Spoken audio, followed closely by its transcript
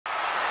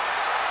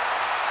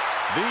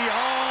The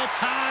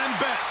all-time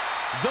best,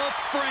 the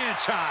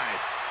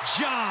franchise,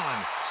 John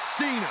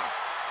Cena.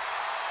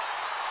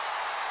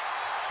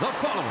 The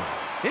following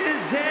is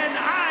an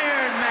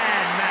Iron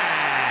Man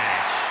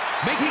match.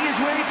 Making his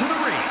way to the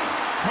ring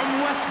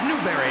from West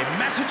Newbury,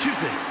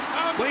 Massachusetts,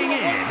 weighing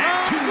in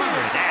at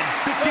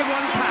 251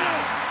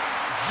 pounds,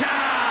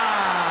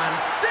 John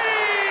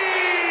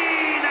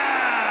Cena!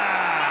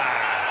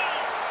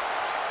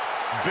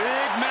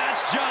 Big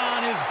Match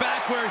John is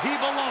back where he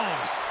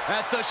belongs,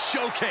 at the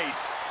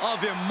Showcase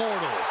of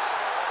Immortals.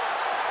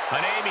 A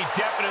name he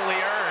definitely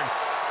earned.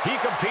 He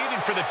competed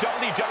for the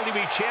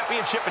WWE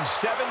Championship in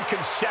 7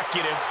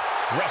 consecutive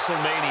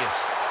WrestleManias.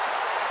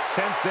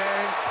 Since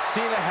then,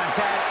 Cena has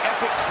had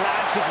epic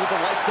clashes with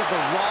the likes of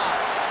The Rock,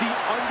 The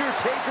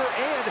Undertaker,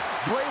 and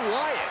Bray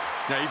Wyatt.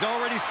 Now, he's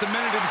already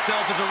cemented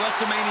himself as a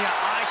WrestleMania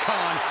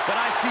icon, but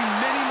I see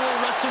many more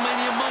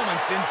WrestleMania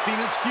moments in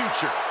Cena's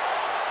future.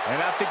 And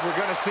I think we're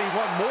going to see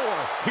one more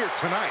here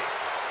tonight.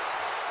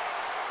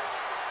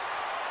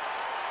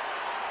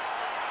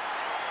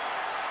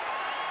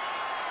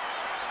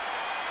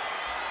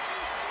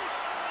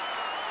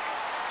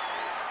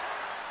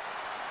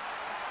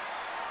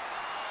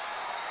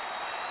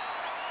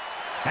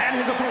 And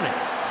his opponent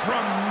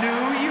from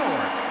New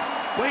York,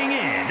 weighing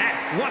in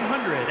at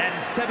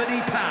 170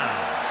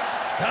 pounds,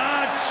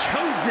 the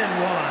Chosen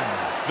One.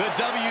 The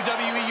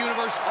WWE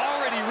Universe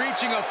already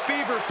reaching a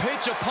fever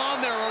pitch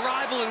upon their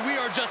arrival, and we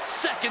are just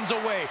seconds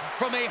away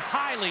from a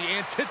highly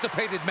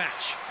anticipated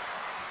match.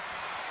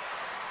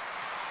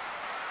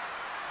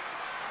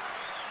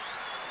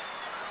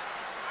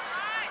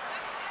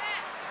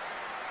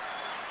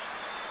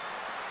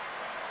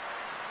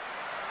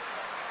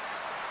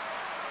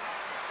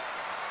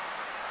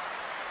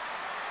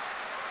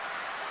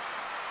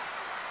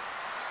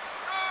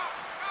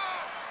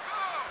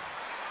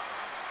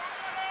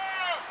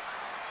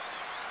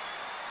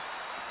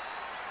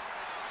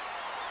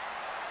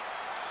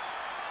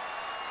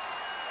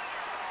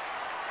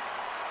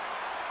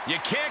 You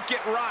can't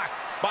get rocked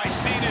by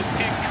Cena's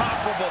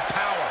incomparable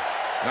power.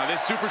 Now,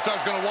 this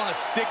superstar's going to want to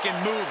stick and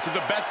move to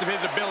the best of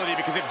his ability,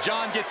 because if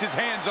John gets his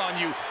hands on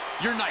you,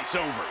 your night's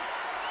over.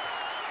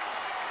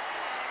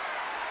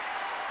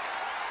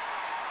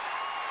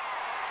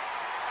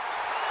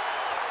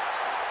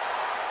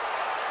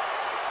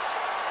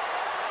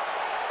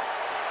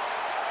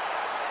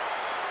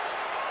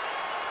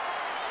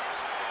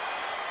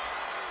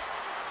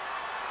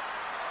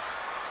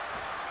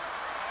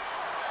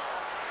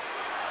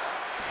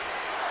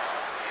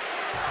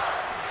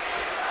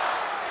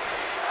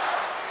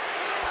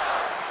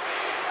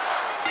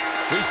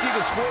 We see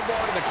the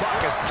scoreboard and the clock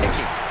is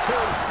ticking.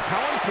 Cole, how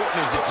important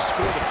is it to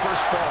score the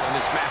first fall in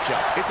this matchup?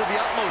 It's of the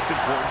utmost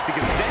importance,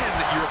 because then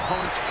your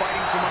opponent's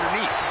fighting from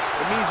underneath.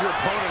 It means your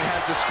opponent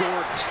has to score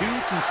 2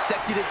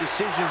 consecutive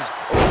decisions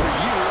over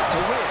you to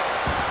win.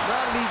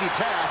 Not an easy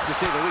task, to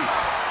say the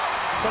least.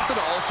 Something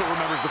to also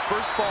remember is the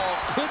first fall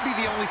could be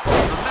the only fall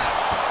in the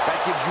match. That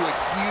gives you a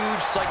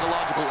huge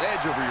psychological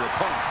edge over your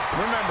opponent.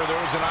 Remember,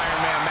 there was an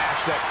Iron Man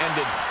match that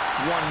ended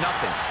 1-0.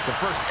 The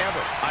first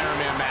ever Iron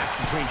Man match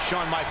between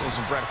Shawn Michaels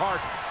and Bret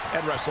Hart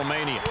at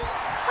WrestleMania.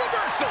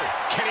 Reversal!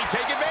 Can he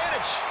take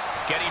advantage?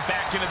 Getting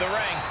back into the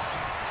ring.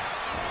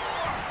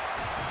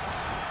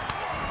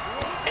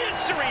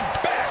 Answering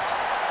back!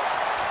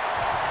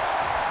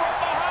 From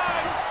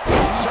behind!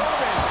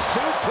 German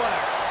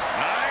suplex.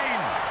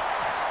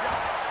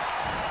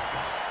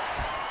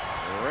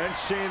 9.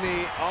 Wrenching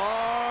the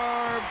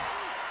arm.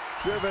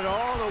 Driven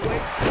all the way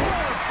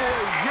down for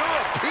a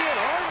European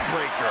arm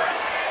breaker.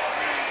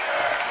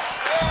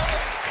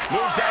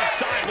 Moves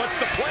outside. What's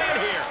the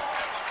plan here?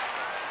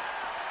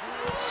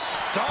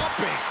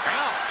 Stomping.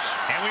 Ouch.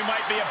 And we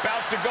might be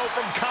about to go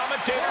from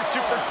commentators to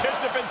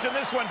participants in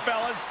this one,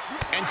 fellas.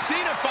 And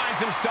Cena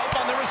finds himself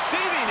on the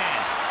receiving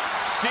end.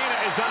 Cena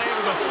is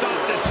unable to stop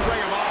this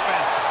string of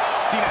offense.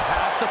 Cena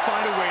has to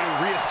find a way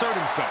to reassert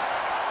himself.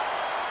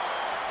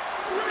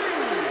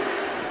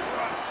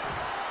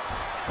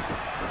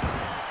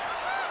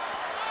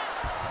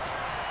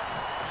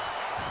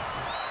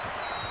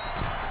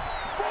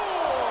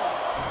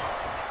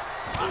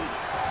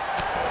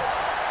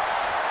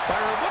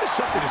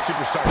 Something a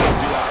superstar can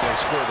do out there,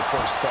 score the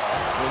first fall.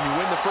 When you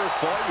win the first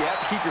fall, you have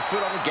to keep your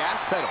foot on the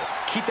gas pedal.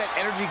 Keep that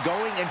energy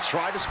going and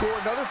try to score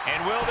another. And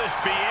will this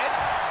be it?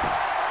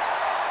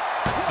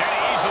 And he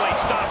easily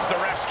stops the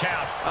ref's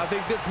count. I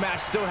think this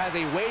match still has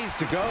a ways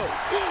to go.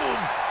 Ooh.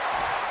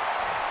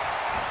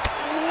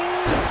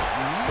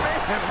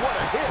 Man, what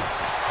a hit.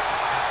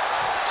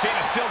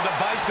 Cena's still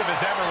divisive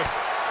as ever.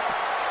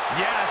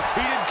 Yes,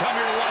 he didn't come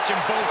here to watch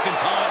him boast and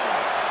taunt.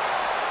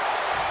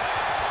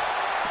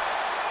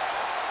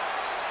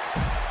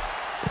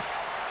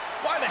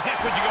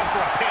 Would you go for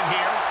a pin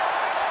here?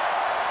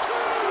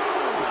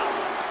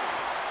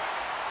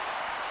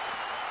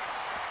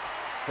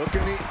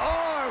 Hooking the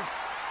arm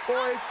for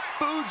a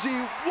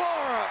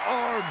Fujiwara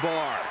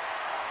armbar.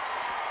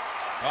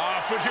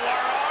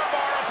 Fujiwara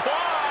armbar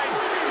applied.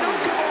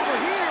 Don't come over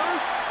here.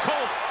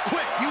 Cole,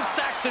 quick, use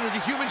Saxton as a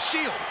human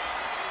shield.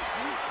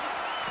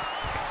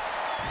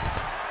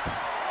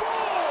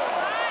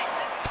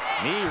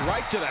 Knee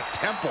right to the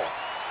temple.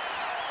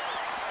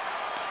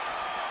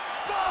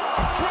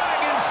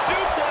 Dragon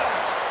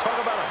suplex. Talk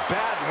about a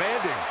bad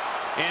landing.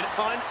 An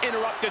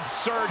uninterrupted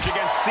surge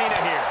against Cena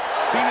here.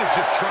 Cena's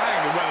just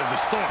trying to weather the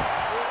storm.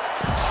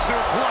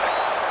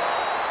 Suplex.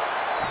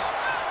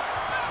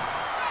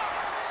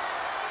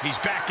 He's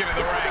back into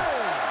the ring.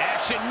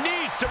 Action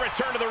needs to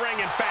return to the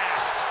ring and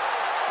fast.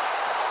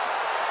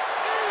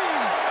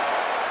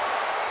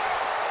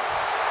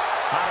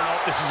 I don't know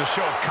if this is a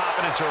show of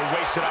confidence or a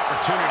wasted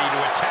opportunity to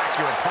attack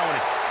your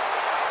opponent.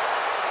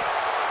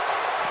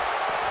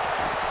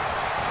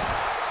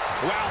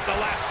 Wow, at the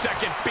last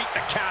second, beat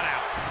the count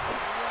out.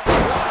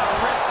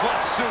 Wow, wrist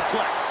clutch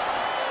suplex.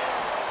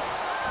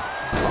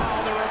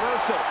 Oh, the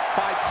reversal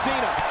by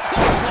Cena.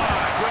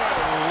 Clothesline.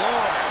 Good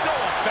Lord. So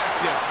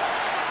effective.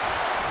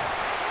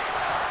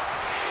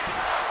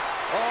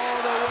 All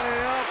the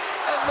way up.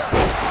 And the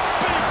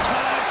Big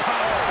time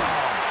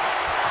powerbomb.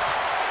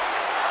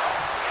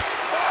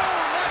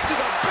 oh, not to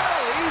the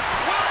belly.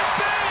 Will it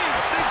be?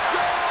 I think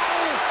so.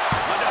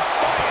 A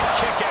defiant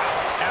kick out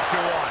after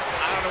one.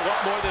 I don't know what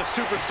more this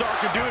superstar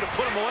can do to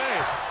put him away.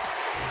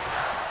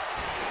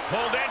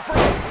 Pulled in for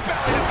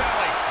belly to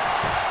belly.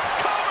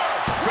 Cover.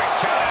 Quick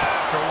count out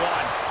after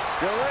one.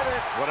 Still in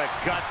it. What a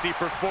gutsy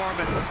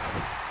performance.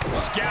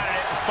 Scattered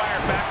it and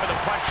fired back with a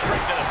punch straight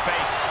to the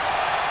face.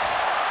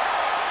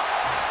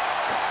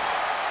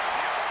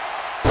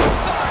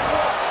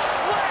 Sidewalk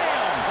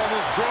slam.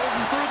 Almost drove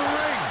him through the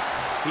ring.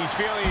 He's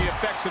feeling the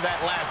effects of that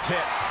last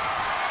hit.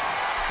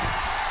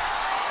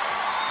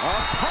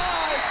 Up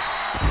high.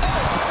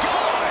 Oh,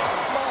 God.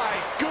 My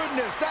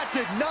goodness, that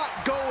did not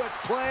go as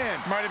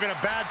planned. Might have been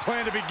a bad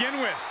plan to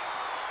begin with.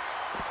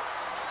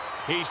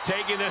 He's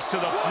taking this to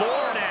the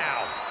floor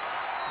now.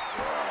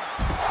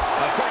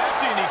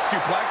 That's a unique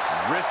suplex.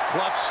 Wrist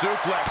clutch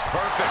suplex.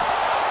 Perfect.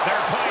 There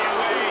are plenty of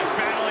ways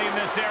battling in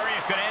this area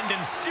could end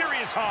in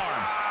serious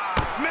harm.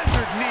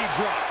 Measured knee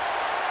drop.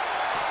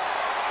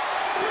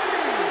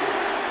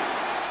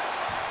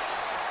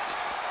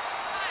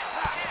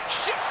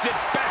 Shifts it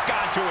back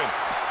onto him.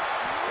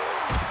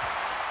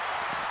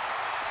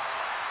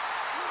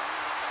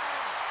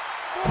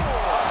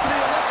 Up the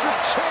electric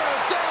chair,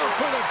 down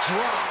for the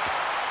drop.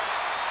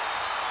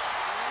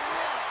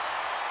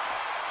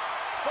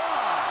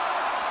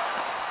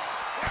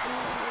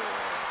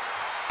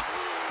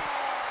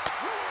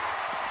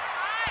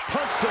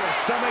 Punch to the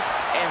stomach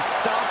and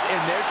stomped in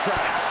their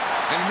tracks.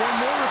 And one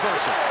more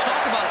reversal.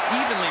 Talk about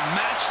evenly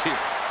matched here.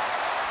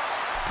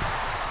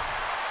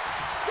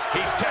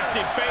 He's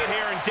testing fate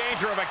here, in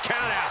danger of a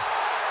countout.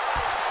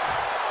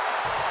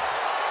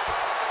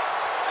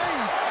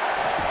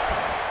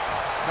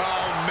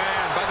 Oh,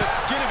 man, by the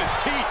skin of his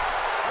teeth.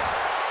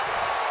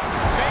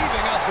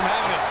 Saving us from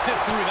having to sit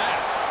through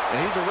that. And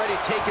he's already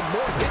taken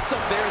more hits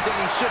up there than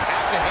he should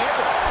have to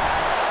handle.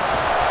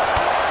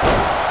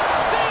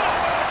 Cena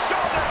with a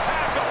shoulder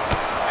tackle.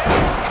 And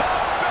here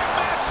comes Big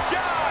Match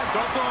John.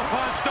 Don't throw a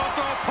punch. Don't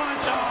throw a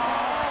punch.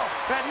 Oh,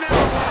 that never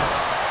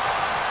works.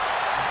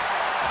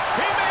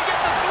 He may get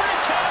the 3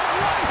 count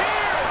right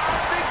here. I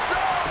think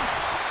so.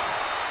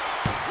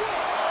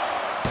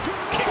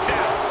 Kicks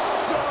out.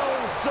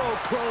 So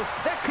close.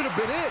 That could have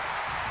been it.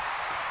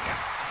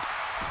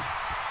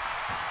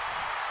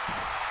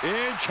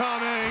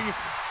 Incoming.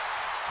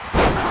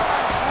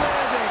 Crash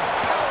landing.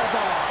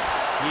 Powerbomb.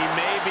 He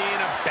may be in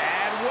a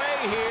bad way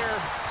here.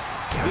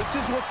 This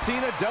is what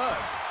Cena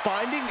does.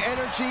 Finding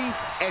energy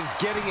and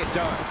getting it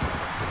done.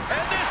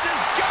 And this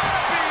has got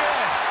to be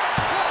it.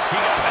 He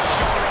got the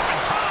shoulder up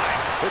in time.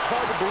 It's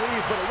hard to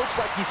believe, but it looks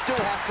like he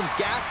still has some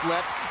gas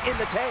left in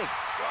the tank.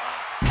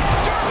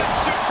 German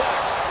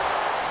suplex.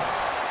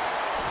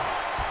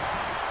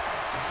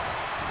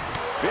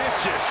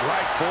 Vicious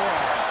right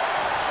forearm.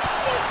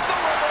 With the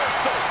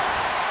reversal.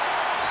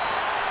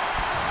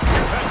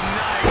 Good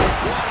night.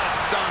 What a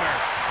stunner.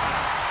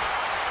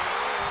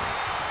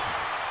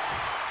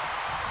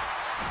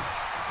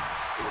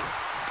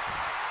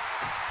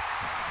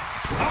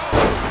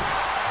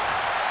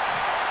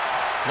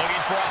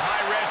 Looking for a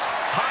high-risk,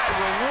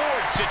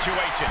 high-reward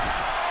situation.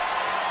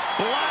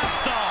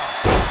 Blast off.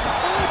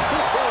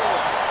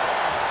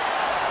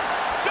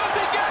 Does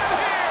he get him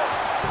here?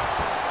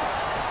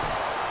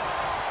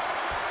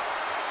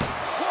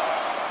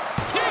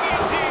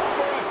 Digging deep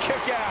for a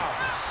kick out.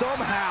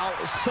 Somehow,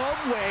 some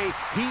way,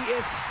 he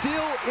is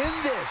still in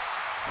this.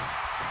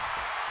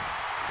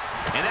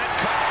 And that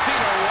cuts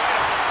Cena right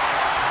off.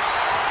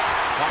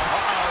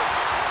 Uh-oh.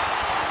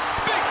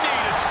 Big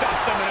knee to stop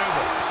the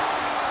maneuver.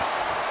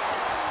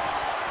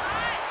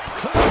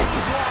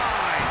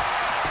 Clothesline.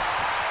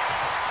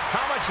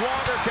 How much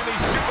longer can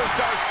these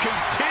superstars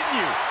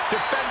continue to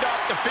fend off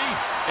defeat?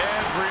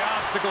 Every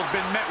obstacle's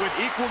been met with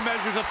equal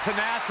measures of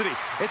tenacity.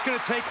 It's going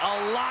to take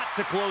a lot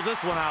to close this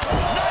one out.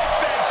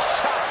 Knife edge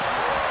chop.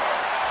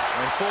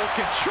 In full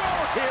control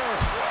here.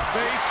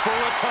 Face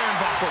full of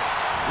turnbuckle.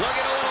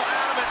 Looking a little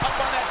out of it up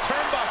on that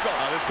turnbuckle.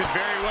 This could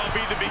very well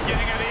be the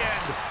beginning of the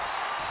end.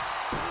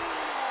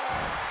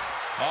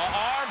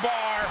 Arm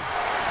bar.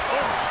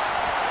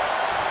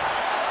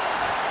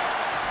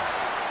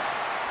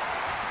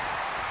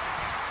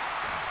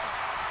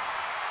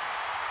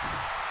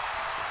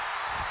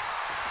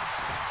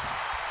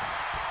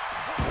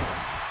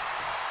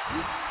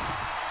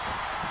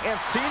 And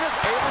Cena's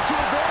able to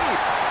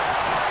evade.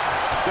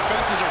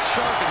 Defenses are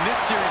sharp in this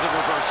series of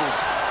reversals.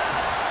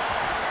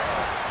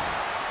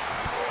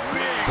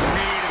 Big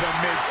knee to the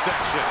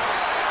midsection.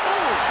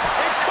 Oh,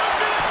 it could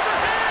be over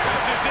here.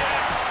 This is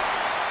it.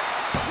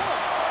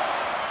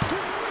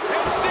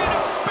 And Cena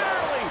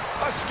barely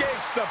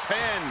escapes the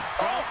pin.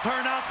 Don't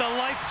turn out the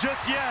lights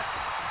just yet.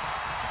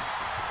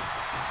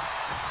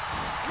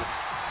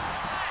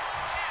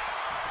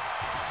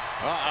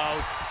 Uh-oh.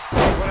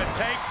 What a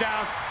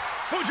takedown.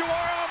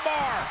 Fujiwara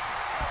armbar.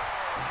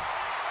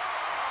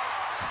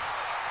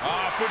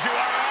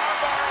 Fujiwara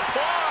armbar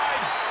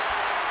applied.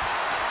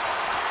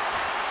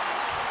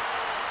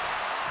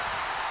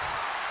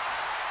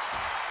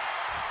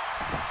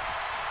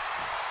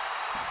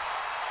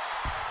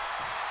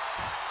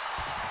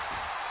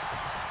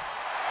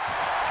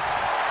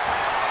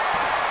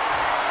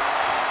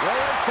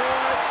 Going for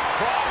it.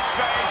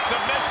 Crossface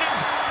submission.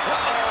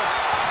 Uh-oh.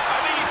 I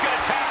think he's going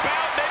to tap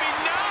out. Maybe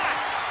not.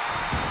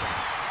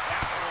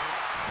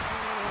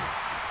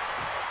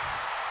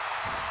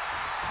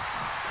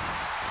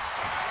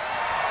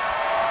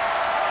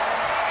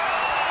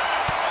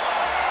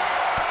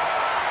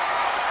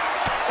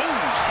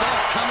 Ooh, saw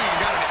it coming and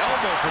got an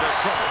elbow for their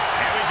trouble.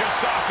 And we just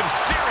saw some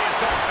serious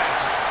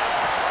offense.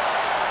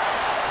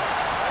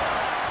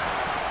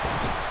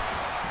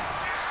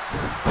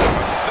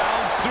 A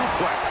sound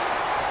suplex.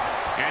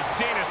 And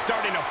Cena's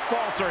starting to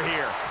falter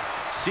here.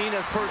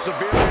 Cena's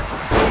perseverance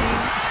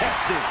being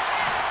tested.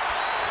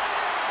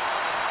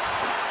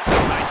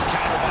 Nice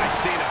counter by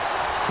Cena.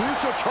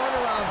 Crucial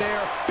turnaround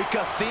there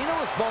because Cena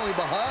was falling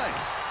behind.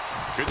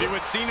 Could be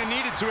what Cena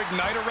needed to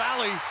ignite a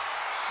rally.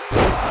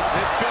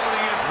 This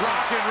building is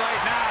rocking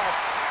right now.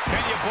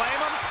 Can you blame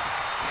him?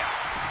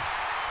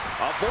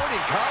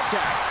 Avoiding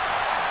contact.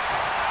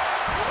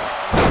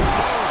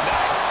 Oh,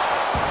 nice.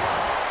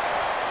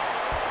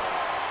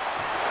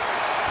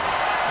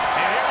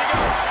 And here we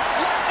go.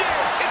 Locked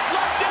in. It's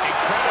locked in.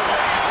 Incredibly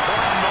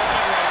important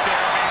moment right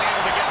there, being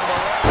able to get to the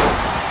ropes.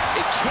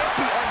 It can't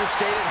be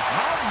understated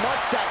how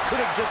much that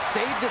could have just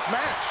saved this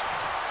match.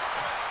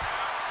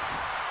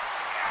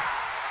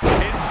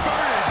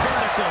 Inverted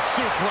vertical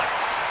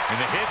suplex. And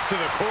the hits to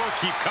the core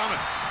keep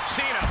coming.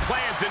 Cena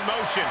plans in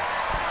motion.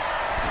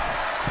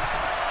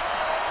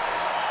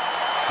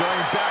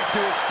 Stirring back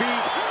to his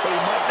feet, but he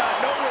might not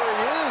know where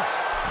he is.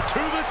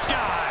 To the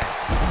sky.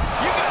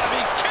 You gotta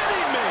be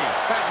kidding me.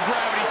 That's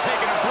gravity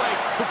taking a break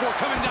before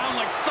coming down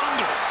like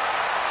thunder.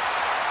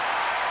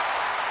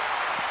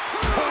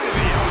 Point of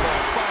the elbow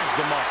finds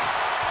the mark.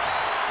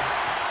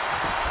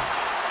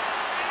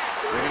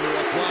 Looking to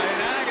apply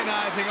an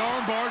agonizing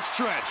armbar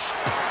stretch.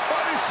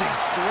 Punishing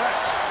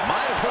stretch.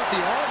 Might have hurt the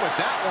arm with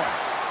that one.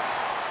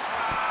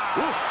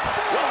 Ooh,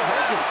 well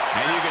measured.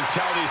 And you can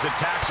tell these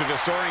attacks are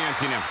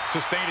disorienting him.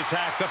 Sustained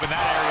attacks up in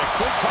that area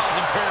could cause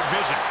impaired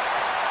vision.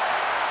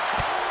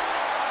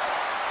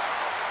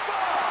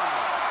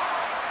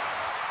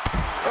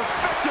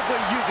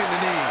 Effectively using the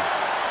knee.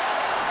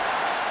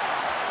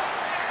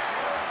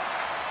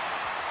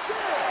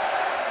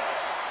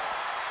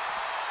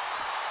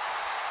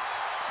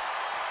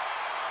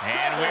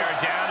 And we are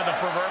down to the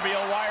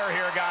proverbial wire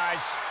here,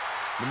 guys.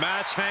 The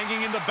match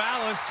hanging in the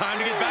balance. Time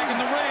to get back in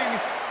the ring.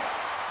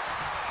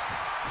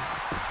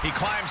 He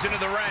climbs into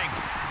the ring.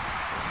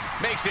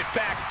 Makes it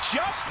back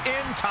just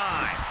in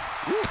time.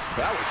 Oof,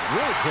 that was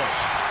really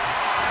close.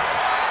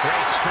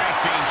 Great strength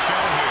being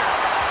shown here.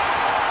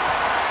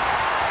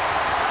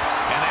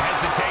 And the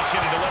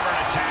hesitation to deliver an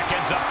attack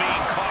ends up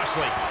being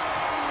costly.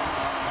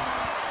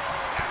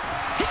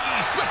 He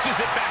switches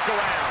it back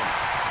around.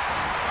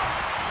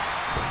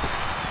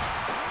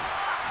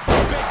 He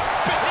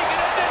can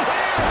end it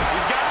here.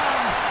 He's got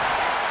him.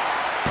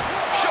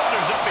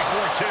 Shoulders up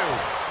before two.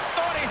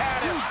 Thought he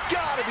had him. You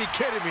gotta be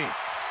kidding me.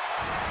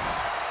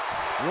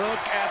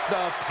 Look at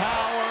the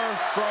power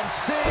from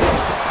Cena.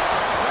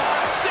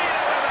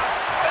 Cena with a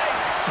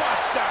face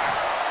buster.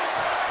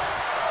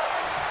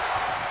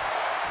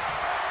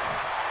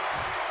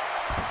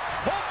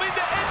 Hoping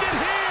to end it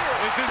here.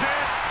 This is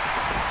it.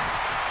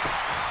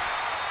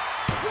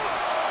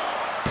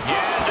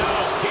 Yeah, no,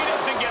 he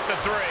doesn't get the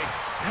three.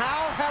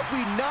 How have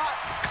we not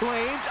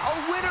claimed a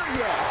winner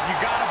yet? You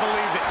gotta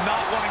believe that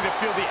not wanting to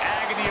feel the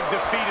agony of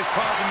defeat is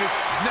causing this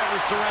never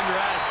surrender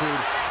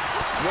attitude.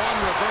 One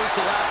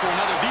reversal after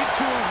another. These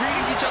two are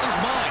reading each other's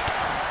minds.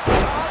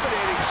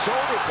 Dominating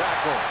shoulder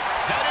tackle.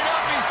 Heading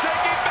up, he's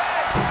thinking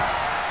back.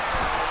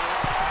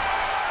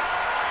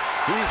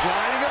 He's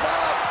lining him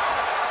up.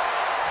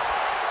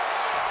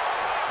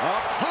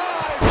 Up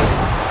high.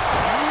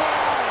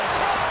 Wow,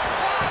 cross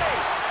body.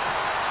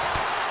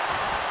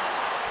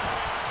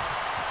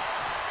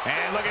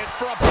 And look at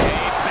from a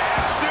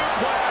back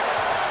suplex.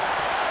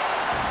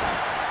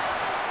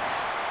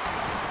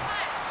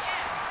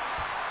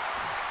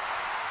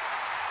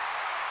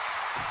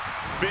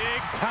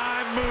 Big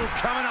time move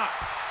coming up.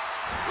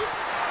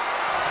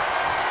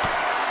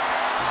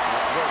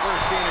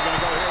 Where's Cena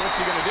gonna go here? What's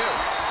he gonna do?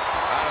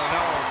 I don't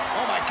know.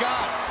 Oh my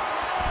God.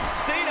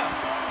 Cena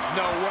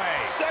No way.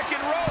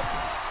 Second rope.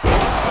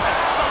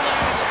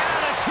 Avalanche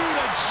attitude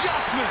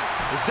adjustment.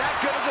 Is that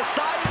going to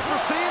decide it for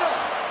Cena?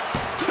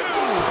 2.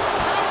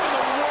 How in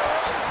the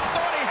world?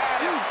 Thought he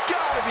had it. You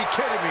gotta be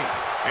kidding me.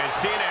 And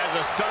Cena has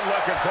a stunned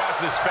look across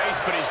his face,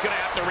 but he's going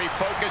to have to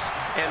refocus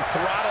and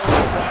throttle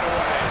it right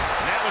away.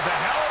 And that was a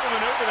hell of a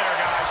maneuver there,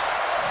 guys.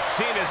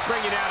 Cena's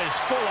bringing out his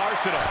full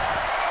arsenal.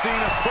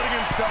 Cena putting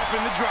himself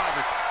in the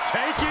driver,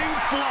 taking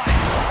flight.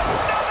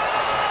 No!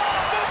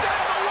 Move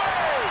out of the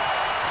way!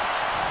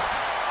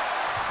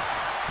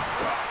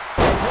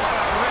 What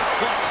a wrist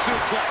clutch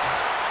suplex.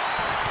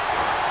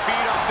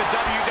 Feed off the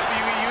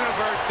WWE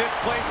Universe. This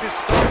place is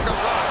starting to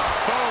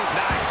rock. Boom.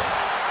 Nice.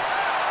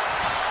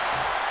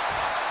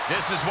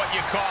 This is what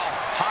you call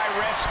high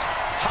risk,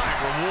 high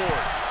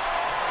reward.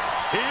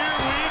 Here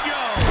we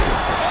go.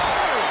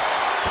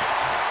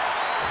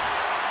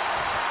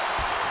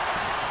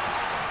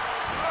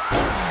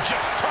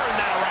 Just turn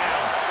that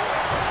around.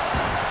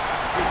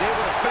 He's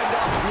able to fend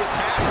off the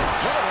attack.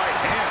 What a right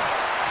hand.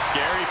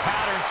 Scary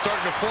pattern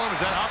starting to form as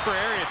that upper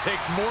area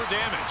takes more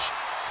damage.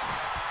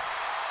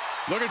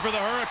 Looking for the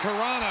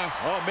Hurricanrana.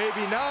 Oh,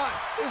 maybe not.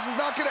 This is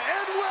not going to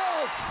end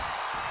well.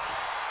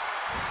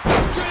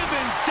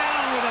 Driven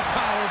down with a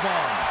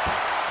powerbomb.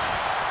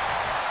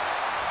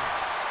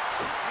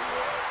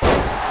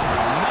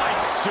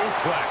 Nice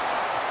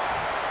suplex.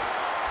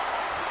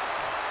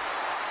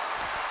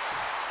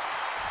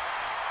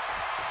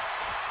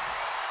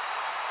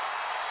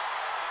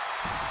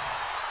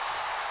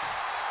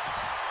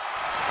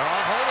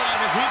 Hold on.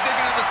 Is he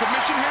thinking of a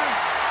submission here?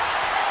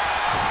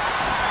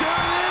 There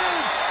it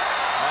is.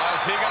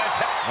 Is he going to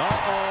tap?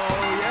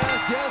 Uh-oh.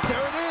 Yes,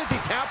 there it is. He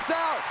taps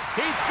out.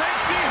 He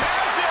thinks he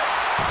has it.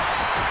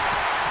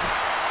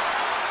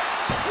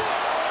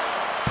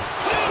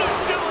 Cena's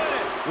still in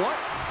it. What?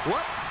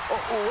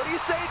 What do you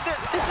say?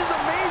 This is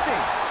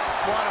amazing.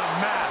 What a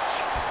match.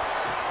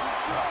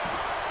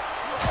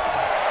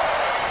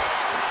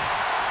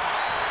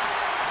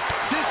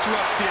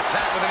 Disrupts the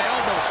attack with an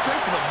elbow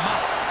straight to the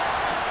mouth.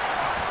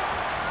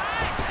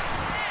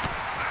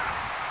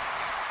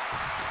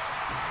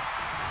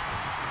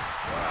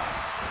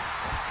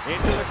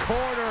 Into the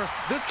corner.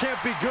 This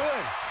can't be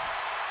good.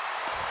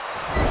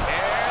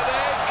 Here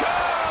they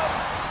come.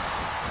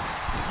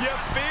 You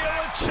feel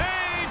a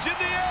change in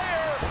the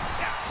air.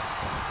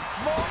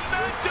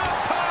 Momentum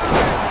time.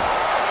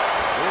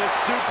 This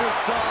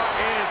superstar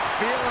is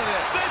feeling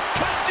it. This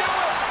could do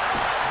it.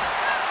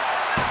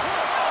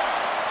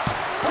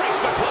 Breaks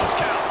the close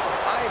count.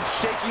 I am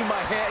shaking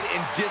my head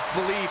in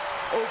disbelief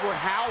over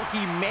how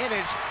he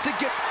managed to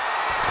get...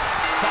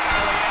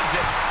 Finally ends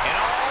it. And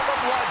all the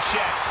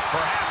bloodshed.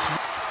 Perhaps.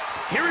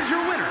 Here is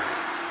your winner,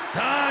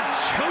 the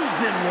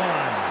Chosen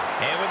One.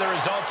 And with the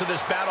results of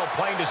this battle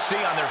plain to see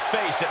on their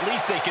face, at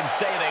least they can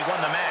say they won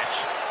the match.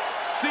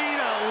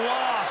 Cena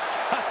lost.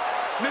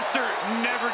 Mr. Never